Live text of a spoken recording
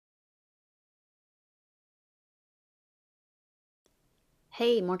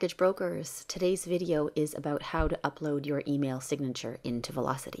Hey mortgage brokers, today's video is about how to upload your email signature into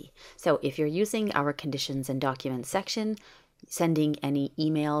Velocity. So if you're using our conditions and documents section, sending any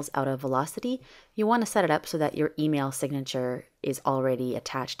emails out of Velocity, you want to set it up so that your email signature is already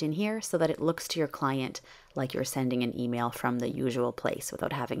attached in here so that it looks to your client like you're sending an email from the usual place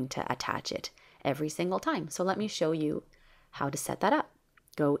without having to attach it every single time. So let me show you how to set that up.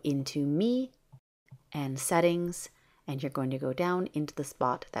 Go into Me and Settings, and you're going to go down into the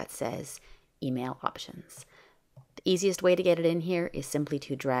spot that says Email Options. The easiest way to get it in here is simply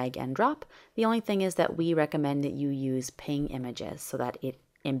to drag and drop. The only thing is that we recommend that you use ping images so that it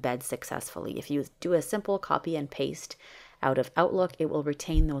embeds successfully. If you do a simple copy and paste out of Outlook, it will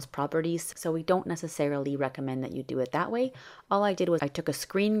retain those properties. So we don't necessarily recommend that you do it that way. All I did was I took a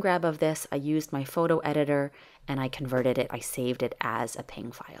screen grab of this, I used my photo editor, and I converted it. I saved it as a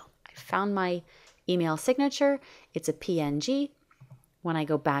ping file. I found my email signature. It's a PNG. When I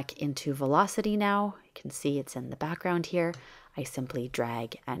go back into Velocity now, you can see it's in the background here. I simply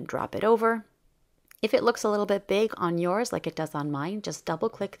drag and drop it over. If it looks a little bit big on yours, like it does on mine, just double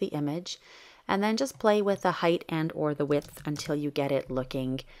click the image and then just play with the height and or the width until you get it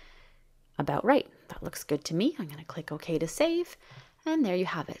looking about right. That looks good to me. I'm going to click OK to save. And there you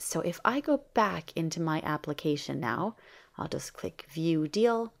have it. So if I go back into my application now, I'll just click View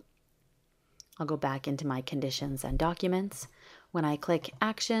Deal. I'll go back into my conditions and documents. When I click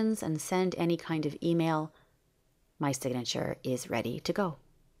Actions and send any kind of email, my signature is ready to go.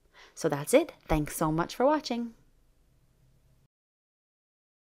 So that's it. Thanks so much for watching.